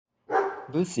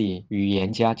Lucy 语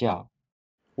言家教。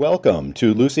Welcome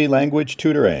to Lucy Language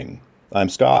Tutoring. I'm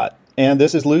Scott, and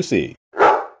this is Lucy.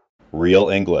 Real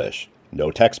English. No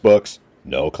textbooks,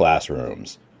 no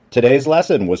classrooms. Today's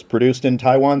lesson was produced in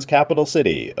Taiwan's capital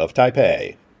city of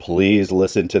Taipei. Please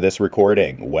listen to this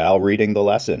recording while reading the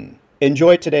lesson.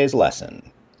 Enjoy today's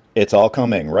lesson. It's all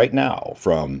coming right now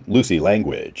from Lucy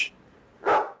Language.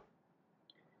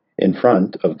 In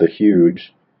front of the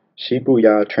huge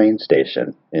Shibuya train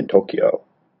station in Tokyo,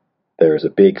 there is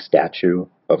a big statue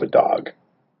of a dog.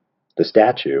 The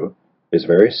statue is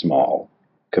very small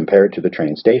compared to the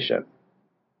train station,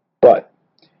 but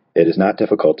it is not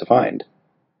difficult to find.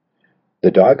 The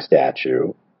dog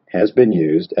statue has been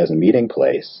used as a meeting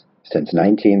place since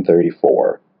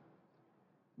 1934.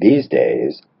 These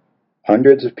days,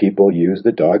 hundreds of people use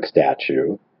the dog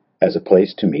statue as a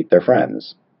place to meet their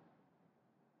friends.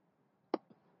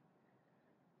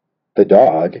 The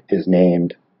dog is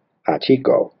named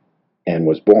Hachiko and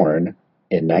was born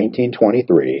in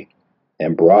 1923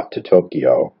 and brought to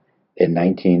Tokyo in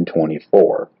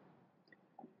 1924.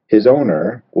 His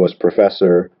owner was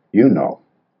Professor Yuno.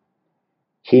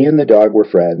 He and the dog were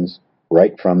friends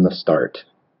right from the start.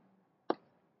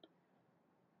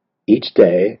 Each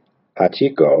day,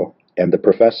 Hachiko and the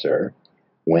professor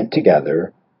went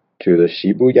together to the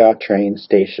Shibuya train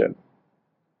station.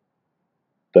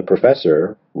 The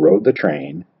professor rode the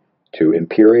train to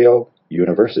Imperial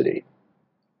University.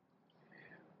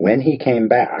 When he came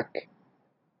back,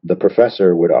 the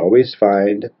professor would always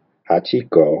find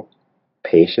Hachiko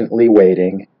patiently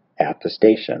waiting at the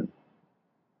station.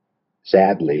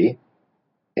 Sadly,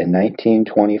 in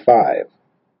 1925,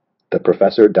 the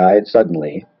professor died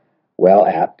suddenly while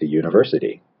at the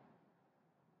university.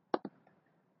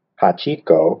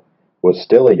 Hachiko was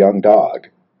still a young dog,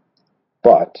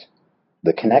 but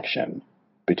the connection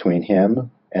between him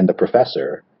and the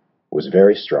professor was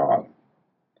very strong.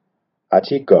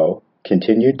 Hachiko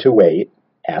continued to wait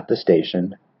at the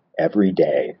station every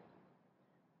day.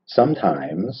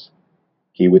 Sometimes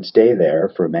he would stay there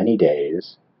for many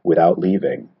days without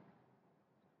leaving.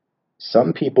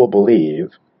 Some people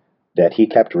believe that he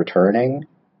kept returning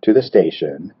to the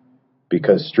station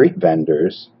because street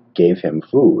vendors gave him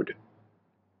food.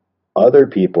 Other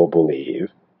people believe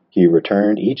he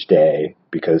returned each day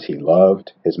because he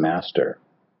loved his master.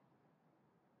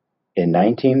 In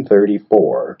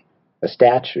 1934, a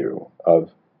statue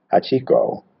of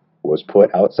Hachiko was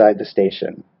put outside the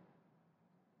station.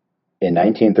 In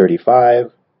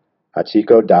 1935,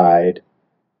 Hachiko died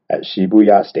at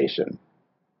Shibuya Station.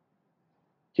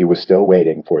 He was still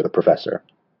waiting for the professor.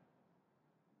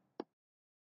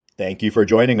 Thank you for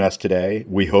joining us today.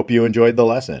 We hope you enjoyed the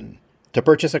lesson. To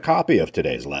purchase a copy of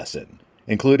today's lesson,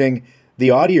 including the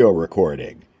audio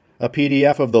recording, a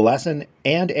PDF of the lesson,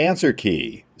 and answer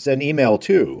key, send email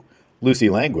to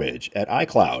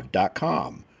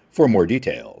lucylanguage@icloud.com for more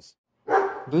details.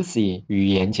 Lucy 语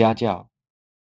言家教。